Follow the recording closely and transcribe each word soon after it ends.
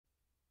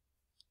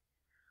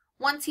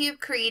once you've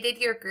created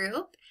your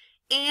group,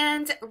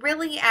 and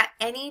really at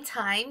any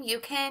time you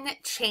can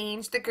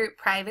change the group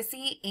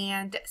privacy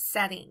and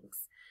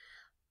settings.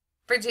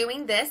 For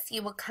doing this,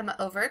 you will come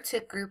over to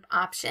Group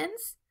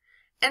Options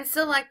and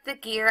select the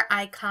gear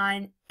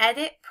icon,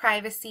 Edit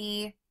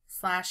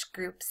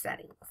Privacy/Group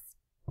Settings.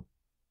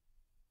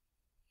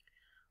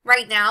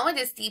 Right now it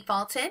is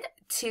defaulted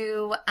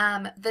to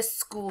the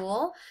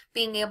school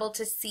being able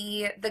to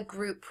see the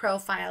group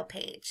profile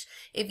page.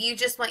 If you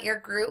just want your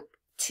group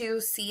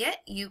to see it,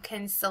 you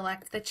can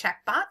select the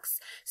checkbox.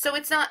 So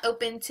it's not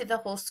open to the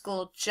whole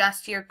school,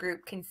 just your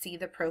group can see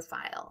the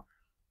profile.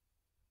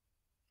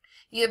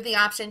 You have the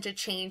option to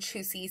change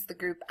who sees the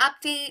group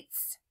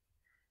updates,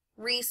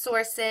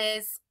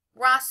 resources,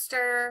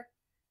 roster,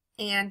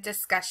 and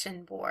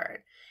discussion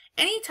board.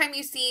 Anytime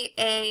you see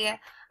a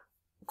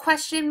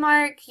question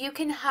mark, you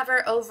can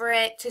hover over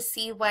it to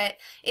see what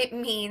it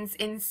means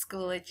in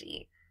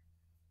Schoology.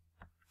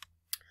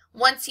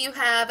 Once you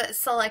have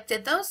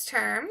selected those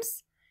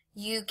terms,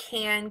 you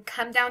can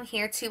come down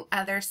here to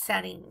Other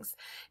Settings.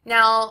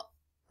 Now,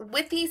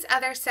 with these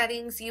other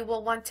settings, you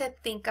will want to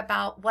think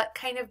about what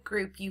kind of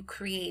group you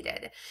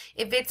created.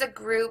 If it's a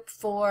group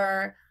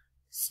for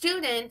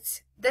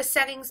students, the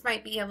settings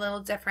might be a little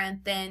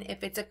different than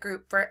if it's a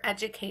group for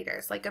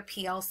educators, like a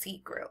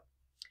PLC group.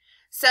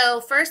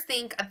 So first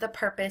think of the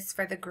purpose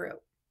for the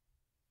group.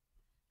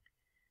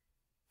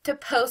 To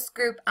post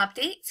group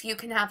updates, you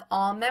can have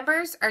all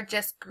members or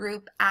just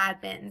group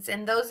admins,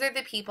 and those are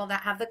the people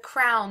that have the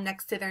crown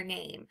next to their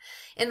name.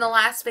 In the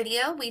last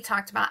video, we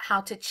talked about how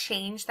to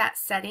change that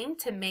setting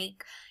to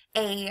make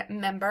a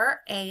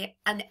member an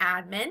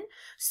admin.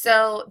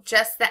 So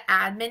just the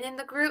admin in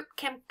the group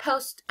can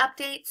post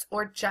updates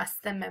or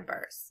just the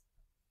members.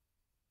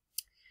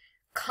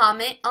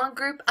 Comment on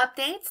group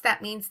updates.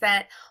 That means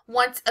that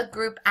once a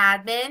group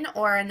admin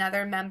or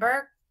another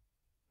member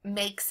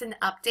makes an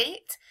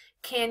update,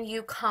 can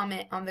you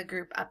comment on the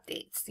group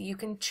updates? You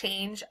can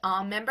change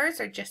all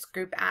members or just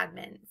group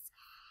admins.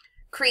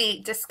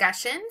 Create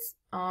discussions,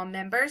 all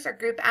members or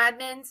group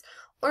admins,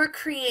 or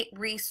create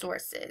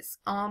resources,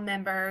 all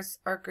members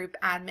or group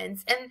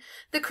admins. And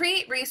the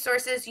create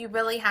resources, you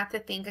really have to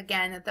think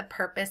again of the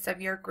purpose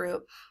of your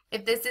group.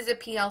 If this is a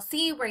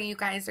PLC where you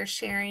guys are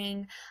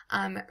sharing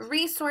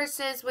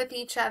resources with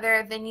each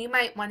other, then you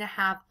might want to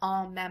have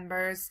all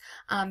members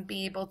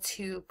be able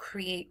to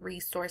create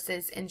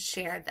resources and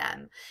share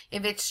them.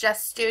 If it's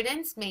just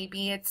students,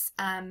 maybe it's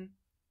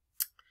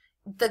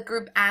the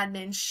group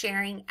admin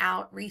sharing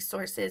out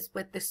resources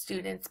with the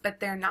students, but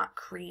they're not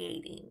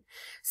creating.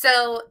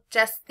 So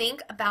just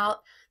think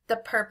about the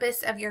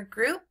purpose of your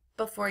group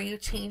before you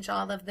change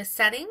all of the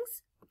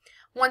settings.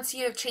 Once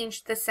you have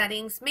changed the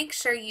settings, make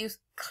sure you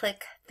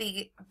click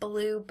the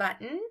blue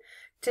button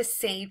to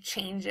save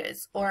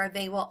changes, or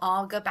they will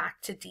all go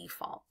back to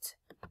default.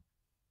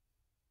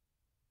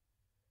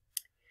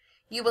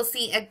 You will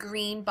see a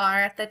green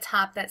bar at the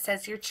top that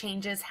says your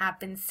changes have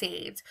been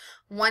saved.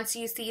 Once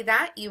you see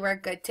that, you are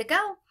good to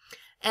go.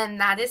 And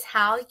that is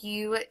how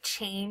you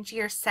change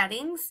your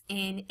settings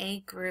in a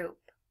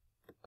group.